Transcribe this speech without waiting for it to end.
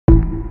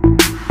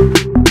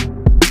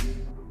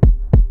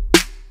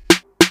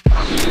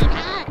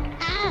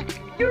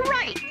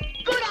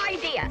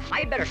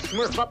better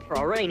smurf up for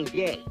a rainy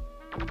day.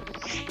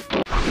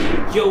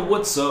 Yo,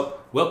 what's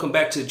up? Welcome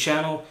back to the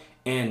channel.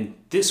 And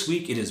this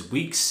week it is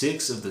week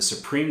 6 of the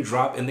Supreme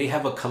drop, and they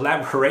have a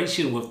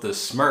collaboration with the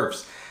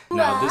Smurfs.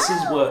 Now this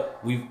is what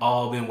we've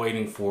all been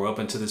waiting for up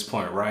until this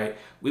point, right?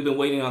 We've been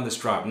waiting on this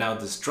drop. Now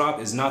this drop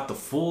is not the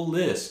full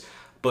list,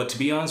 but to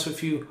be honest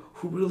with you,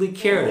 who really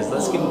cares?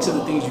 Let's get into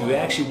the things you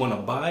actually want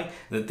to buy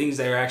and the things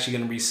that are actually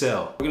going to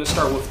resell. We're going to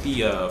start with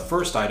the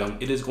first item.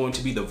 It is going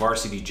to be the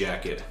varsity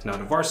jacket. Now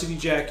the varsity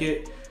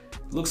jacket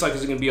looks like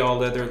it's going to be all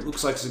leather. It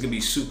looks like it's going to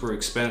be super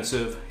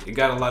expensive. It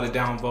got a lot of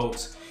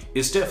downvotes.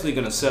 It's definitely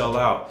going to sell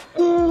out,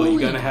 but you're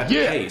going to have to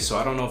pay. So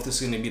I don't know if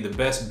this is going to be the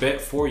best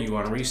bet for you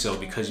on resale,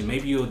 because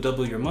maybe you'll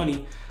double your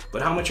money,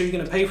 but how much are you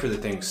going to pay for the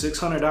thing?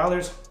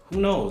 $600? Who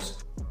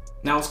knows?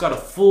 Now it's got a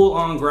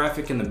full-on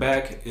graphic in the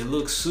back. It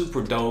looks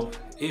super dope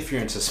if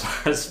you're into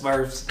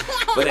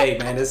Smurfs. But hey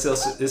man, it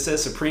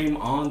says Supreme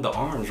on the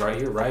arms right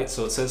here, right?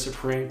 So it says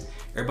Supreme.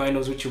 Everybody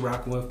knows what you're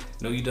rocking with.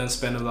 Know you done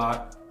spend a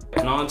lot.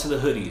 And on to the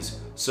hoodies.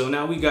 So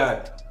now we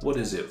got, what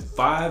is it?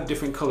 5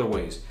 different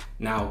colorways.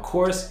 Now of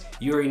course,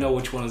 you already know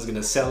which one is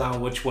gonna sell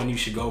out, which one you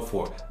should go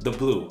for. The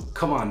blue.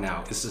 Come on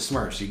now, it's the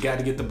Smurfs. You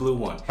gotta get the blue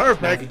one.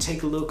 Perfect. Now if you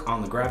take a look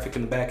on the graphic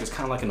in the back, it's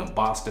kind of like an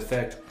embossed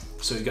effect.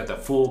 So you got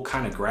that full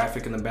kind of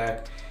graphic in the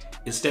back.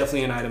 It's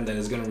definitely an item that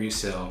is gonna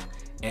resell.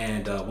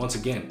 And once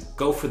again,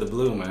 go for the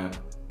blue, man.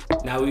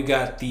 Now we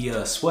got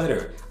the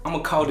sweater. I'm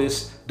gonna call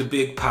this the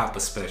Big Papa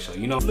special.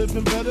 You know,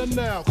 living better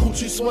now,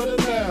 Coochie sweater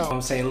now.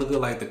 I'm saying, look at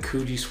like the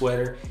Coochie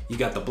sweater. You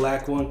got the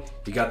black one,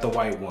 you got the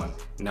white one.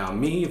 Now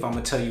me, if I'm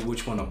gonna tell you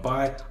which one to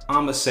buy,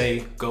 I'm gonna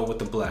say go with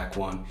the black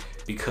one,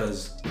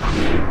 because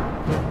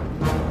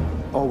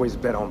always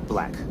bet on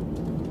black.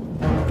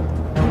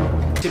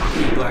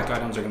 Typically black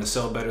items are gonna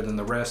sell better than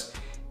the rest.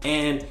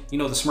 And you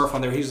know, the Smurf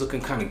on there, he's looking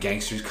kind of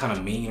gangster, he's kind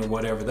of mean or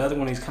whatever. The other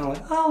one, he's kind of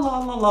like, oh, la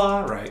la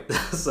la, right?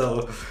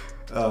 So,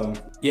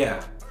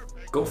 yeah,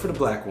 go for the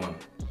black one.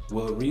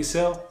 Will it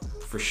resell?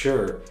 For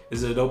sure.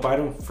 Is it a dope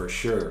item? For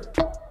sure.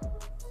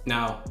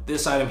 Now,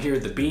 this item here,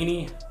 the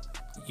beanie,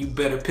 you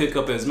better pick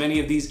up as many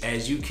of these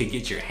as you can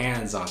get your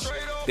hands on.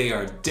 They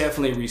are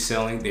definitely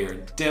reselling. They are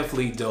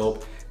definitely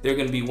dope. They're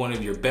gonna be one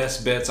of your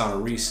best bets on a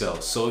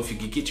resale. So if you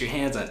could get your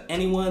hands on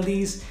any one of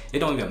these, it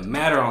don't even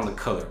matter on the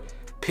color.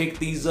 Pick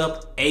these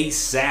up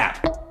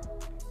ASAP.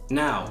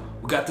 Now,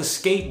 we got the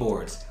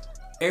skateboards.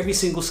 Every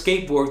single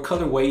skateboard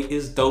colorway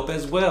is dope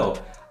as well.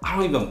 I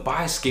don't even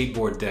buy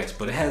skateboard decks,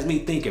 but it has me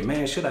thinking,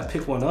 man, should I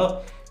pick one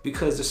up?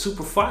 Because they're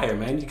super fire,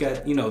 man. You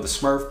got, you know, the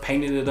Smurf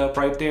painted it up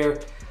right there.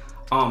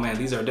 Oh man,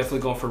 these are definitely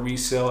going for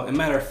resale. And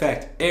matter of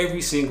fact,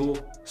 every single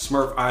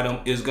Smurf item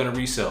is gonna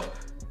resell.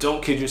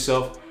 Don't kid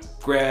yourself.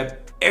 Grab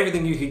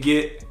everything you could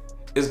get.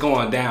 It's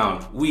going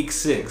down week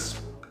 6.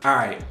 All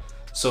right,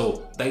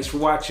 so thanks for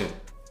watching.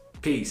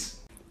 Peace.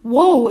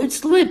 Whoa,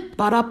 it's lit.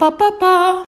 Ba-da-ba-ba-ba.